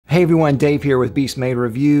Hey everyone, Dave here with Beast Made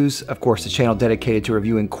Reviews, of course the channel dedicated to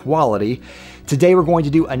reviewing quality. Today we're going to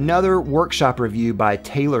do another workshop review by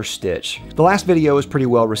Tailor Stitch. The last video was pretty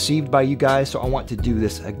well received by you guys, so I want to do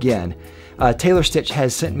this again. Tailor Stitch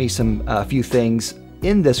has sent me a few things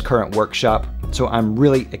in this current workshop, so I'm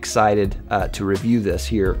really excited to review this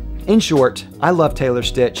here. In short, I love Tailor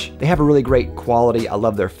Stitch. They have a really great quality. I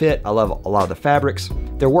love their fit. I love a lot of the fabrics.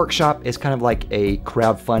 Their workshop is kind of like a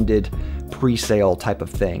crowd-funded pre-sale type of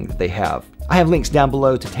thing that they have. I have links down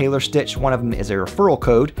below to Tailor Stitch. One of them is a referral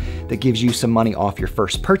code that gives you some money off your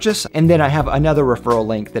first purchase. And then I have another referral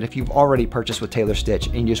link that if you've already purchased with Tailor Stitch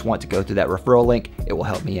and you just want to go through that referral link, it will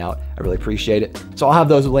help me out. I really appreciate it. So I'll have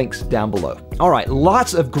those links down below. All right,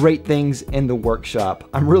 lots of great things in the workshop.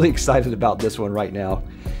 I'm really excited about this one right now.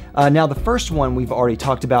 Now the first one we've already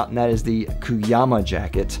talked about, and that is the Cuyama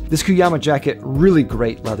Jacket. This Cuyama Jacket, really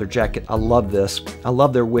great leather jacket. I love this. I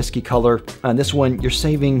love their whiskey color. On this one, you're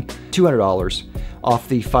saving $200 off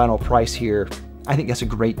the final price here. I think that's a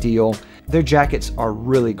great deal. Their jackets are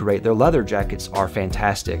really great. Their leather jackets are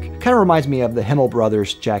fantastic. Kind of reminds me of the Himmel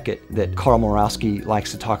Brothers jacket that Carl Morawski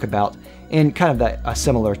likes to talk about in kind of a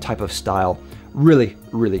similar type of style. Really,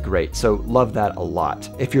 really great. So love that a lot.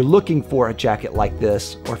 If you're looking for a jacket like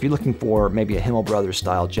this, or if you're looking for maybe a Himmel Brothers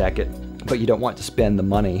style jacket, but you don't want to spend the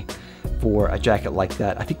money for a jacket like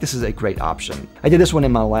that, I think this is a great option. I did this one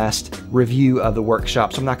in my last review of the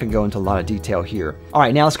workshop, so I'm not gonna go into a lot of detail here. All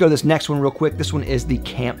right, now let's go to this next one real quick. This one is the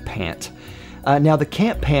Camp Pant. Now the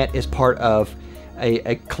Camp Pant is part of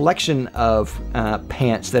a collection of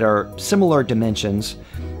pants that are similar dimensions.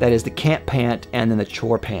 That is the Camp Pant and then the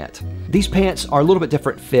Chore Pant. These pants are a little bit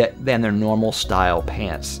different fit than their normal style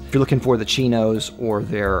pants. If you're looking for the chinos or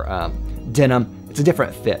their denim, it's a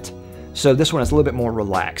different fit. So this one is a little bit more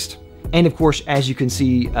relaxed. And of course, as you can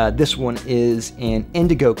see, this one is in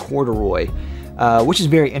indigo corduroy, which is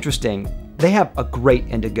very interesting. They have a great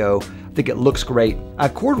indigo. I think it looks great.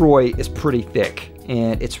 Corduroy is pretty thick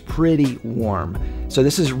and it's pretty warm. So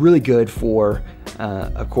this is really good for,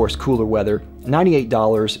 of course, cooler weather.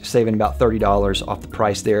 $98, saving about $30 off the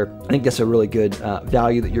price there. I think that's a really good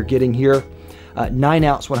value that you're getting here.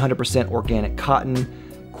 9-ounce, 100% organic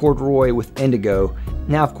cotton, corduroy with indigo.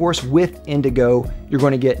 Now, of course, with indigo, you're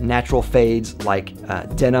going to get natural fades like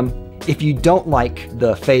denim. If you don't like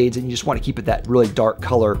the fades and you just want to keep it that really dark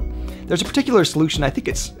color, there's a particular solution, I think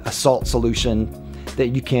it's a salt solution, that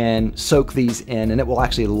you can soak these in and it will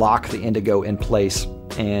actually lock the indigo in place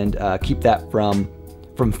and keep that from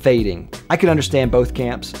fading. I can understand both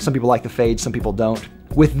camps. Some people like the fade, some people don't.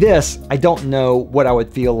 With this, I don't know what I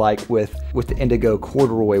would feel like with the indigo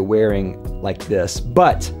corduroy wearing like this,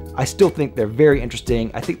 but I still think they're very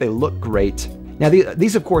interesting. I think they look great. Now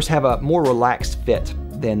these of course have a more relaxed fit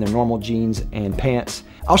than their normal jeans and pants.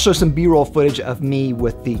 I'll show some B-roll footage of me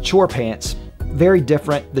with the Chore Pants. Very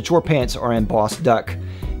different. The Chore Pants are embossed duck,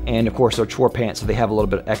 and of course they're Chore Pants, so they have a little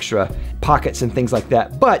bit of extra pockets and things like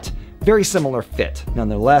that, but very similar fit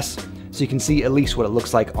nonetheless, so you can see at least what it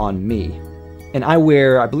looks like on me. And I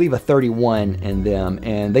wear, I believe, a 31 in them,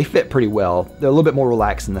 and they fit pretty well. They're a little bit more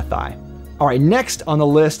relaxed in the thigh. All right, next on the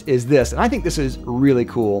list is this, and I think this is really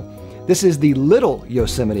cool. This is the Little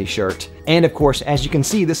Yosemite shirt, and of course, as you can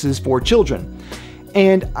see, this is for children.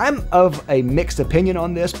 And I'm of a mixed opinion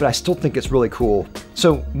on this, but I still think it's really cool.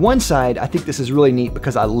 So one side, I think this is really neat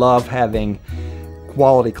because I love having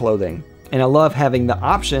quality clothing. And I love having the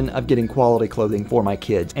option of getting quality clothing for my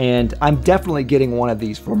kids. And I'm definitely getting one of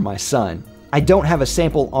these for my son. I don't have a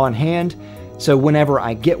sample on hand, so whenever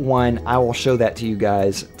I get one, I will show that to you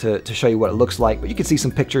guys to show you what it looks like. But you can see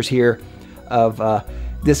some pictures here of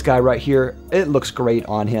this guy right here. It looks great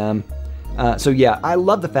on him. So yeah, I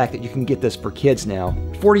love the fact that you can get this for kids now.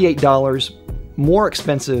 $48, more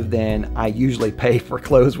expensive than I usually pay for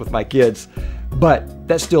clothes with my kids, but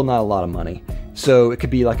that's still not a lot of money. So it could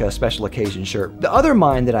be like a special occasion shirt. The other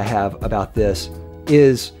mind that I have about this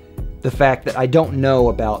is the fact that I don't know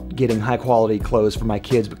about getting high quality clothes for my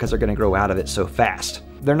kids because they're gonna grow out of it so fast.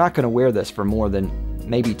 They're not gonna wear this for more than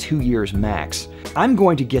maybe 2 years max. I'm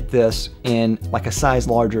going to get this in like a size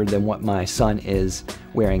larger than what my son is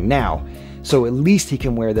wearing now. So at least he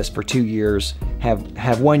can wear this for 2 years,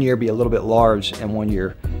 have 1 year be a little bit large and 1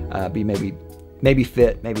 year be maybe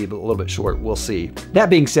fit, maybe a little bit short, we'll see. That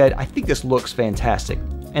being said, I think this looks fantastic.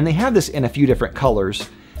 And they have this in a few different colors.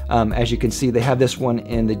 As you can see, they have this one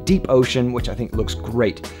in the Deep Ocean, which I think looks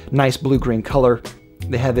great. Nice blue-green color.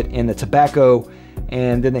 They have it in the Tobacco,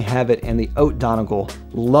 and then they have it in the Oat Donegal.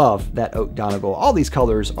 Love that Oat Donegal. All these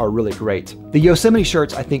colors are really great. The Yosemite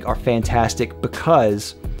shirts I think are fantastic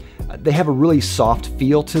because they have a really soft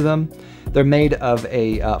feel to them. They're made of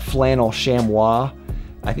a flannel chamois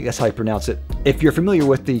I think that's how you pronounce it. If you're familiar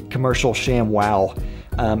with the commercial ShamWow,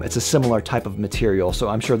 it's a similar type of material, so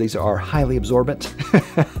I'm sure these are highly absorbent.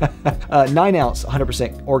 9 ounce,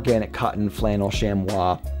 100% organic cotton flannel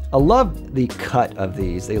ShamWow. I love the cut of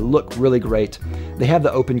these. They look really great. They have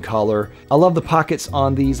the open collar. I love the pockets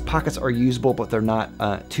on these. Pockets are usable, but they're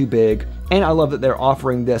not too big. And I love that they're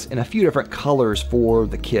offering this in a few different colors for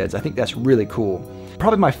the kids. I think that's really cool.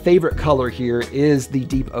 Probably my favorite color here is the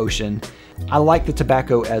Deep Ocean. I like the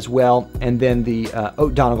tobacco as well, and then the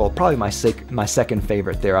oat Donegal, probably my second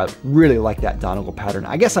favorite there. I really like that Donegal pattern.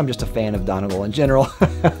 I guess I'm just a fan of Donegal in general.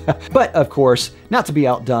 But of course, not to be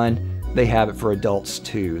outdone, they have it for adults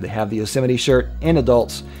too. They have the Yosemite shirt in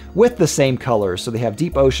adults with the same colors. So they have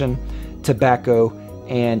Deep Ocean, tobacco,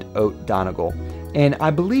 and oat Donegal. And I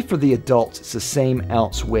believe for the adults, it's the same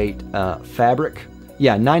ounce weight fabric.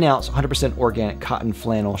 Yeah, 9 ounce, 100% organic cotton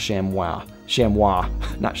flannel ShamWow.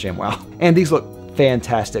 Not ShamWow. And these look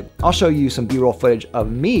fantastic. I'll show you some B-roll footage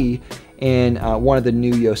of me in one of the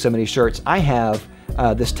new Yosemite shirts. I have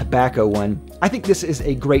this tobacco one. I think this is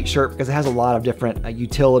a great shirt because it has a lot of different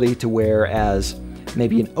utility to wear as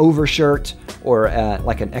maybe an overshirt or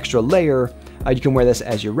like an extra layer. You can wear this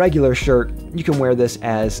as your regular shirt. You can wear this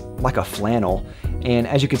as like a flannel. And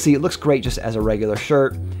as you can see, it looks great just as a regular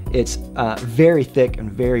shirt. It's very thick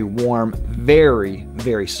and very warm, very,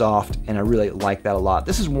 very soft, and I really like that a lot.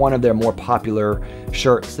 This is one of their more popular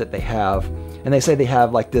shirts that they have. And they say they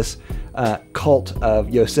have like this cult of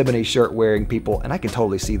Yosemite shirt wearing people, and I can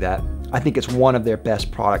totally see that. I think it's one of their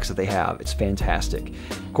best products that they have. It's fantastic.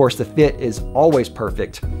 Of course, the fit is always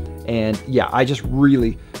perfect. And yeah, I just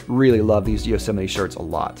really, really love these Yosemite shirts a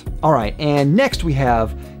lot. All right, and next we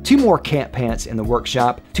have 2 more camp pants in the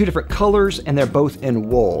workshop, 2 different colors, and they're both in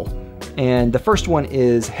wool. And the first one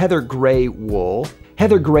is heather gray wool.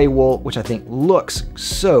 Heather gray wool, which I think looks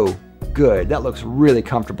so good. That looks really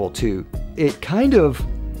comfortable too. It kind of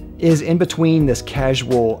is in between this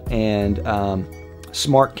casual and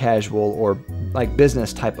smart casual or like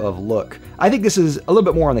business type of look. I think this is a little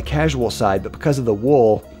bit more on the casual side, but because of the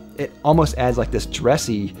wool, it almost adds like this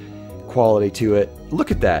dressy quality to it.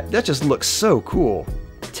 Look at that. That just looks so cool.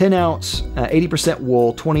 10 ounce, 80%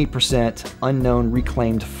 wool, 20% unknown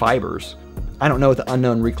reclaimed fibers. I don't know what the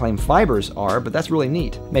unknown reclaimed fibers are, but that's really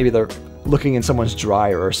neat. Maybe they're looking in someone's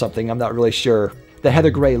dryer or something. I'm not really sure. The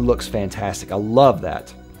heather gray looks fantastic. I love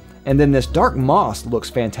that. And then this dark moss looks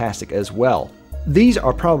fantastic as well. These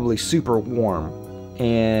are probably super warm,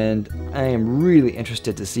 and I am really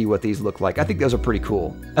interested to see what these look like. I think those are pretty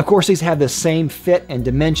cool. Of course, these have the same fit and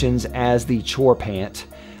dimensions as the chore pant.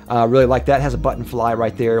 Really like that. It has a button fly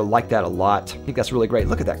right there. Like that a lot. I think that's really great.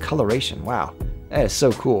 Look at that coloration. Wow, that is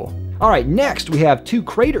so cool. All right, next we have 2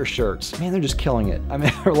 crater shirts. Man, they're just killing it. I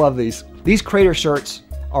mean, I love these. These crater shirts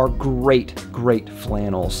are great, great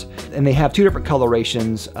flannels. And they have 2 different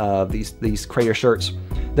colorations of these crater shirts.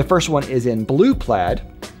 The first one is in blue plaid,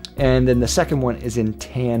 and then the second one is in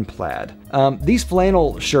tan plaid. These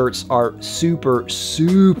flannel shirts are super,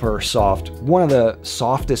 super soft. One of the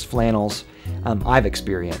softest flannels I've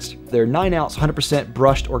experienced. They're 9 ounce, 100%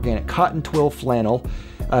 brushed organic cotton twill flannel,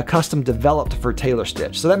 custom developed for tailor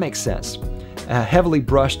stitch. So that makes sense. Heavily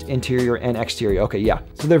brushed interior and exterior. Okay, yeah.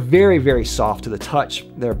 So they're very, very soft to the touch.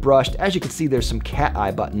 They're brushed. As you can see, there's some cat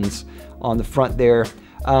eye buttons on the front there.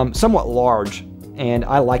 Somewhat large, and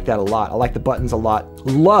I like that a lot. I like the buttons a lot.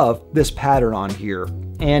 Love this pattern on here.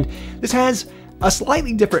 And this has a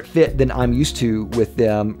slightly different fit than I'm used to with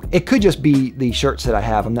them. It could just be the shirts that I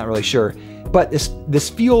have. I'm not really sure. But this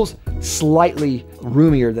feels slightly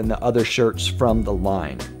roomier than the other shirts from the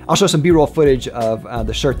line. I'll show some B-roll footage of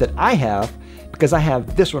the shirt that I have, because I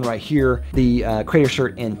have this one right here, the crater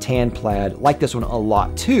shirt in tan plaid. Like this one a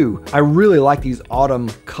lot too. I really like these autumn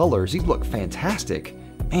colors. These look fantastic.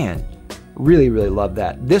 Man, really, really love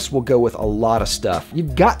that. This will go with a lot of stuff.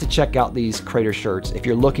 You've got to check out these crater shirts if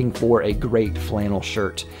you're looking for a great flannel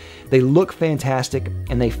shirt. They look fantastic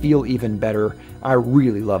and they feel even better. I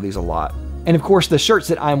really love these a lot. And of course, the shirts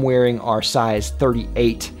that I'm wearing are size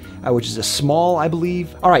 38, which is a small, I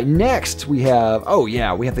believe. All right, next we have, oh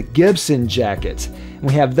yeah, we have the Gibson Jacket. And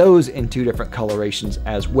we have those in 2 different colorations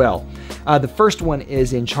as well. The first one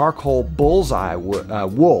is in charcoal bullseye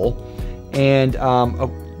wool, and a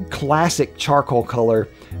classic charcoal color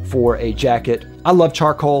for a jacket. I love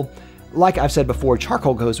charcoal. Like I've said before,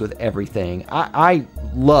 charcoal goes with everything. I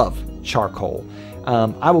love charcoal.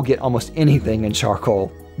 I will get almost anything in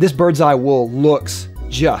charcoal. This bird's eye wool looks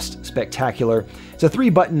just spectacular. It's a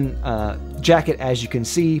 3-button jacket, as you can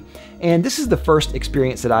see, and this is the first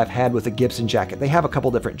experience that I've had with a Gibson jacket. They have a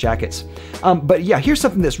couple different jackets, but yeah, here's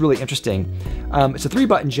something that's really interesting. It's a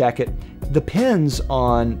 3-button jacket. The pins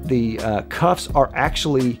on the cuffs are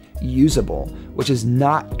actually usable, which is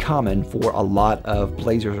not common for a lot of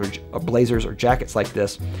blazers or jackets like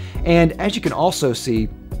this. And as you can also see,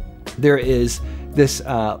 there is this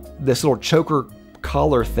this little choker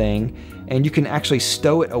collar thing, and you can actually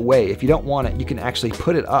stow it away. If you don't want it, you can actually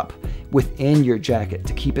put it up within your jacket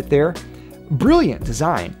to keep it there. Brilliant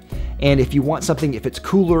design. And if you want something, if it's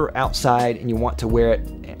cooler outside and you want to wear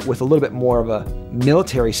it with a little bit more of a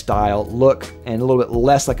military style look and a little bit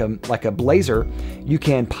less like a blazer, you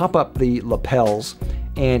can pop up the lapels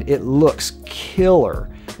and it looks killer.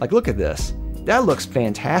 Like, look at this. That looks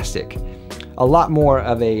fantastic. A lot more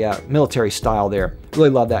of a military style there. Really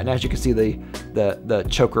love that. And as you can see, the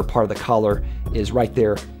choker part of the collar is right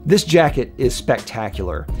there. This jacket is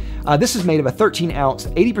spectacular. This is made of a 13-ounce,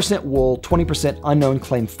 80% wool, 20% unknown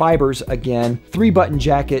claim fibers. Again, 3-button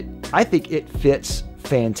jacket. I think it fits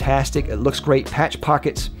fantastic. It looks great. Patch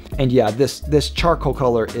pockets. And yeah, this charcoal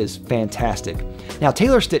color is fantastic. Now,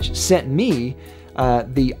 Tailor Stitch sent me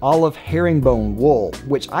the olive herringbone wool,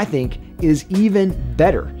 which I think is even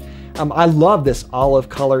better. I love this olive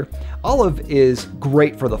color. Olive is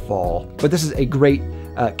great for the fall, but this is a great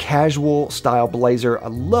casual style blazer. I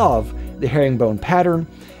love the herringbone pattern,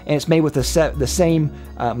 and it's made with the same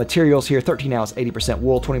materials here, 13-ounce, 80%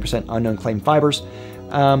 wool, 20% unknown claim fibers.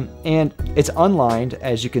 And it's unlined,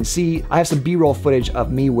 as you can see. I have some B-roll footage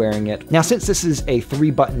of me wearing it. Now, since this is a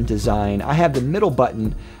 3-button design, I have the middle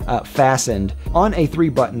button fastened. On a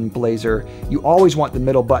 3-button blazer, you always want the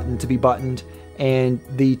middle button to be buttoned, and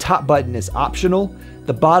the top button is optional.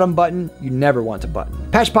 The bottom button, you never want to button.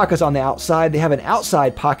 Patch pockets on the outside. They have an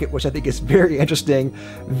outside pocket, which I think is very interesting,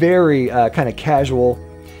 very kind of casual.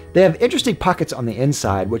 They have interesting pockets on the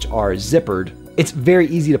inside, which are zippered. It's very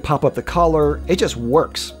easy to pop up the collar. It just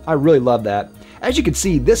works. I really love that. As you can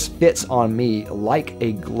see, this fits on me like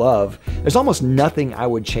a glove. There's almost nothing I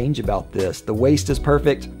would change about this. The waist is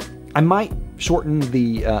perfect. I might shorten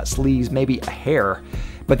the sleeves maybe a hair,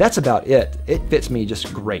 but that's about it. It fits me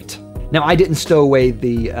just great. Now, I didn't stow away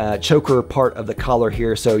the choker part of the collar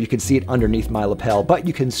here, so you can see it underneath my lapel, but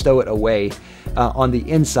you can stow it away on the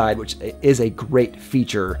inside, which is a great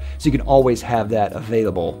feature, so you can always have that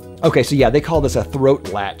available. Okay, so yeah, they call this a throat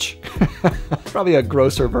latch. Probably a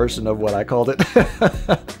grosser version of what I called it.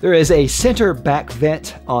 There is a center back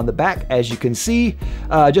vent on the back, as you can see,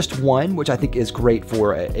 just one, which I think is great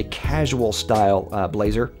for a casual style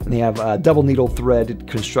blazer. And they have double needle threaded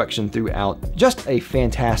construction throughout. Just a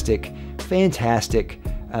fantastic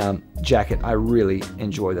jacket. I really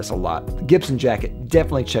enjoy this a lot. The Gibson Jacket,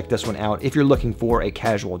 definitely check this one out if you're looking for a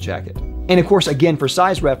casual jacket. And of course, again, for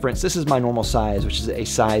size reference, this is my normal size, which is a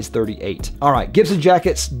size 38. All right, Gibson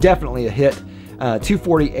Jackets, definitely a hit.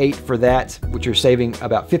 $248 for that, which you're saving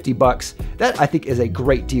about 50 bucks. That I think is a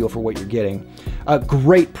great deal for what you're getting. A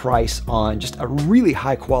great price on just a really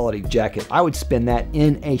high quality jacket. I would spend that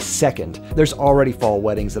in a second. There's already fall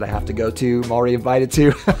weddings that I have to go to. I'm already invited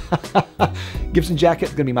to. Gibson Jacket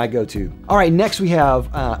is gonna be my go-to. All right, next we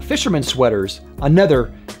have Fisherman Sweaters,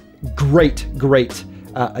 another great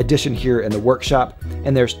addition here in the workshop.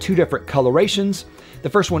 And there's 2 different colorations. The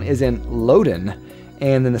first one is in Loden,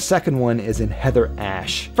 and then the second one is in Heather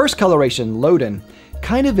Ash. First coloration, Loden,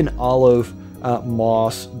 kind of an olive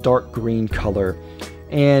moss, dark green color.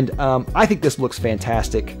 And I think this looks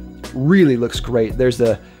fantastic. Really looks great. There's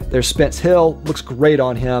Spence Hill, looks great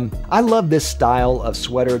on him. I love this style of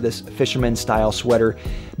sweater, this fisherman style sweater,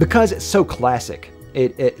 because it's so classic.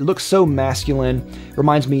 It looks so masculine.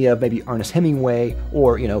 Reminds me of maybe Ernest Hemingway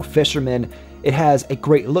or, you know, Fisherman. It has a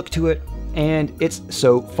great look to it, and it's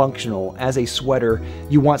so functional. As a sweater,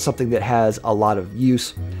 you want something that has a lot of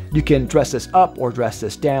use. You can dress this up or dress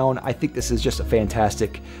this down. I think this is just a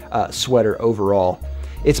fantastic sweater overall.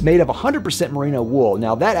 It's made of 100% merino wool.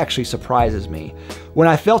 Now that actually surprises me. When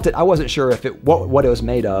I felt it, I wasn't sure if what it was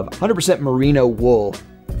made of. 100% merino wool.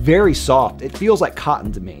 Very soft. It feels like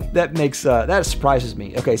cotton to me. That surprises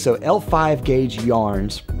me. Okay, so L5 gauge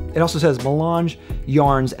yarns. It also says melange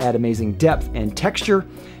yarns add amazing depth and texture.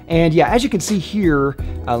 And yeah, as you can see here,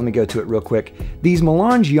 let me go to it real quick. These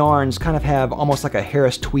melange yarns kind of have almost like a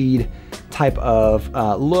Harris tweed type of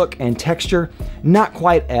look and texture. Not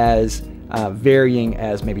quite as varying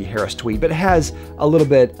as maybe Harris tweed, but it has a little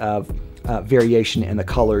bit of variation in the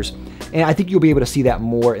colors. And I think you'll be able to see that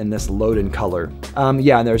more in this Loden color.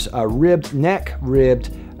 Yeah, and there's a ribbed neck,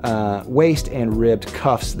 ribbed waist, and ribbed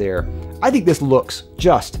cuffs there. I think this looks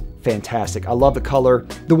just fantastic. I love the color.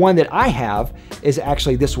 The one that I have is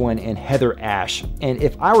actually this one in Heather Ash. And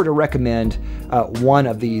if I were to recommend one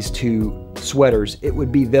of these two sweaters, it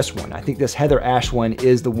would be this one. I think this Heather Ash one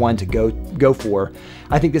is the one to go for.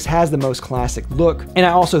 I think this has the most classic look, and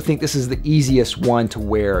I also think this is the easiest one to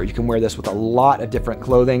wear. You can wear this with a lot of different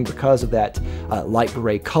clothing because of that light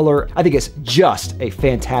gray color. I think it's just a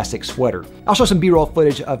fantastic sweater. I'll show some B-roll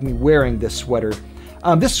footage of me wearing this sweater.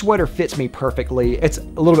 This sweater fits me perfectly. It's a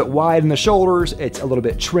little bit wide in the shoulders. It's a little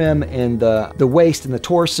bit trim in the waist and the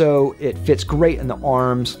torso. It fits great in the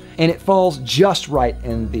arms, and it falls just right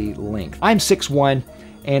in the length. I'm 6'1",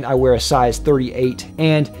 and I wear a size 38,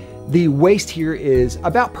 and the waist here is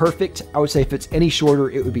about perfect. I would say if it's any shorter,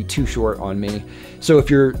 it would be too short on me. So if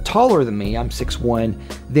you're taller than me, I'm 6'1",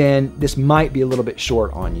 then this might be a little bit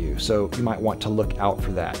short on you. So you might want to look out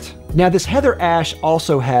for that. Now this Heather Ash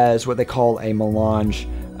also has what they call a melange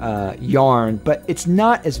yarn, but it's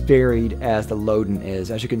not as varied as the Loden is.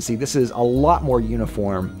 As you can see, this is a lot more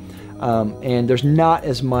uniform, and there's not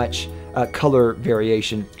as much color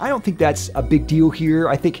variation. I don't think that's a big deal here.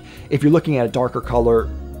 I think if you're looking at a darker color,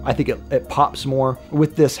 I think it pops more.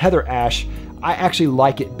 With this Heather Ash, I actually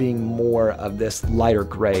like it being more of this lighter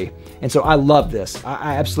gray. And so I love this.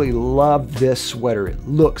 I absolutely love this sweater. It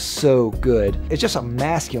looks so good. It's just a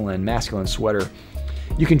masculine sweater.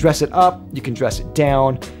 You can dress it up, you can dress it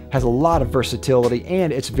down, has a lot of versatility,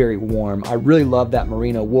 and it's very warm. I really love that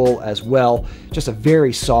merino wool as well. Just a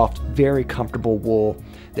very soft, very comfortable wool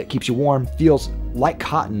that keeps you warm, feels like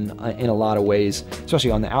cotton in a lot of ways,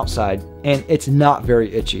 especially on the outside, and it's not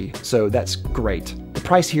very itchy, so that's great. The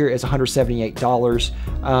price here is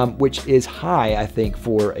 $178, which is high, I think,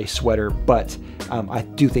 for a sweater, but I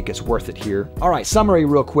do think it's worth it here. All right, summary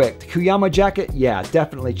real quick. The Cuyama Jacket, yeah,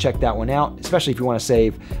 definitely check that one out, especially if you want to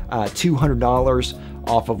save $200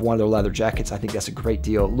 off of one of their leather jackets. I think that's a great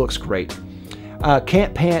deal. It looks great.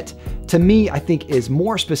 Camp Pant, to me, I think is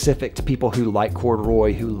more specific to people who like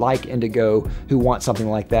corduroy, who like indigo, who want something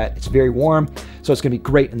like that. It's very warm, so it's gonna be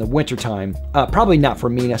great in the wintertime. Probably not for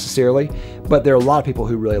me necessarily, but there are a lot of people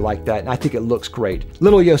who really like that, and I think it looks great.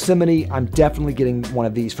 Little Yosemite, I'm definitely getting one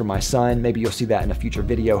of these for my son. Maybe you'll see that in a future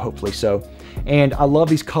video, hopefully so. And I love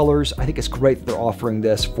these colors. I think it's great that they're offering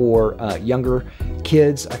this for younger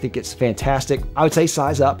kids. I think it's fantastic. I would say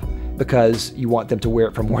size up, because you want them to wear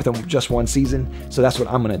it for more than just one season. So that's what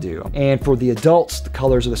I'm gonna do. And for the adults, the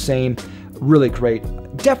colors are the same, really great.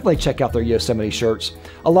 Definitely check out their Yosemite shirts.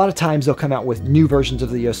 A lot of times they'll come out with new versions of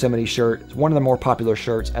the Yosemite shirt. It's one of the more popular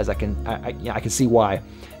shirts, as I can see why.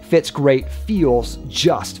 Fits great, feels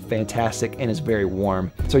just fantastic, and is very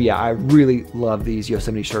warm. So yeah, I really love these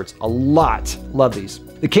Yosemite shirts a lot. Love these.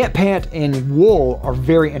 The Camp Pant and wool are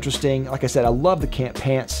very interesting. Like I said, I love the Camp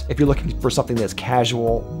Pants. If you're looking for something that's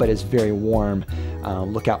casual but is very warm,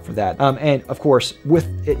 look out for that. And of course,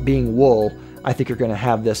 with it being wool, I think you're gonna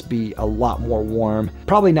have this be a lot more warm.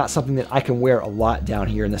 Probably not something that I can wear a lot down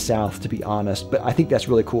here in the South, to be honest, but I think that's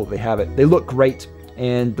really cool that they have it. They look great,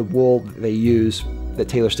 and the wool that they use, that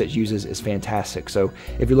Tailor Stitch uses, is fantastic. So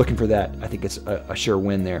if you're looking for that, I think it's a sure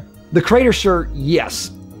win there. The Crater shirt,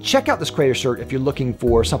 yes. Check out this Crater shirt if you're looking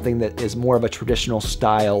for something that is more of a traditional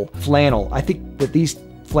style flannel. I think that these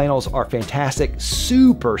flannels are fantastic,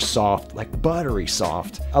 super soft, like buttery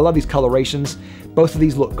soft. I love these colorations. Both of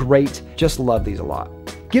these look great. Just love these a lot.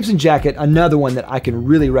 Gibson Jacket, another one that I can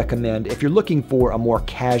really recommend if you're looking for a more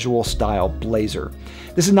casual style blazer.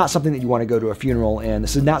 This is not something that you want to go to a funeral in.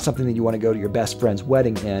 This is not something that you want to go to your best friend's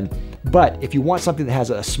wedding in. But if you want something that has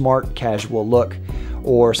a smart casual look,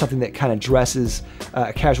 or something that kind of dresses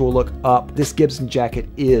a casual look up, this Gibson Jacket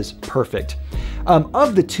is perfect.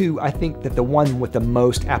 Of the two, I think that the one with the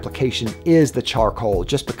most application is the charcoal,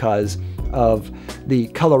 just because of the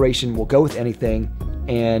coloration will go with anything,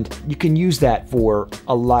 and you can use that for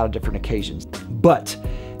a lot of different occasions. But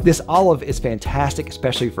this olive is fantastic,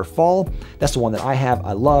 especially for fall. That's the one that I have,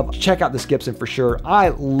 I love. Check out this Gibson for sure. I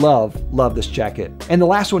love this jacket. And the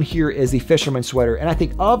last one here is the Fisherman Sweater. And I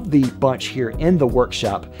think of the bunch here in the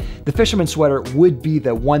workshop, the Fisherman Sweater would be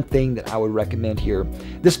the one thing that I would recommend here.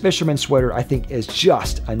 This Fisherman Sweater, I think, is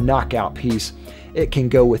just a knockout piece. It can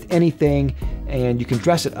go with anything, and you can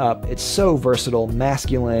dress it up. It's so versatile,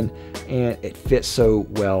 masculine, and it fits so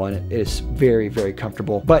well, and it is very, very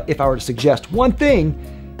comfortable. But if I were to suggest one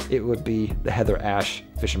thing, it would be the Heather Ash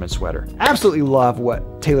Fisherman Sweater. Absolutely love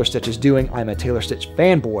what Tailor Stitch is doing. I'm a Tailor Stitch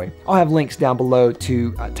fanboy. I'll have links down below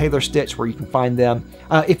to Tailor Stitch where you can find them.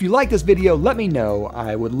 If you like this video, let me know.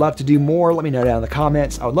 I would love to do more. Let me know down in the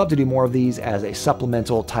comments. I would love to do more of these as a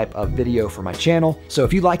supplemental type of video for my channel. So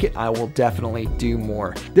if you like it, I will definitely do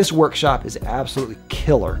more. This workshop is absolutely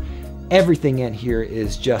killer. Everything in here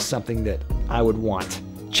is just something that I would want.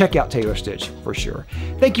 Check out Tailor Stitch for sure.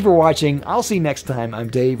 Thank you for watching. I'll see you next time. I'm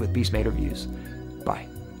Dave with Beast Made Reviews.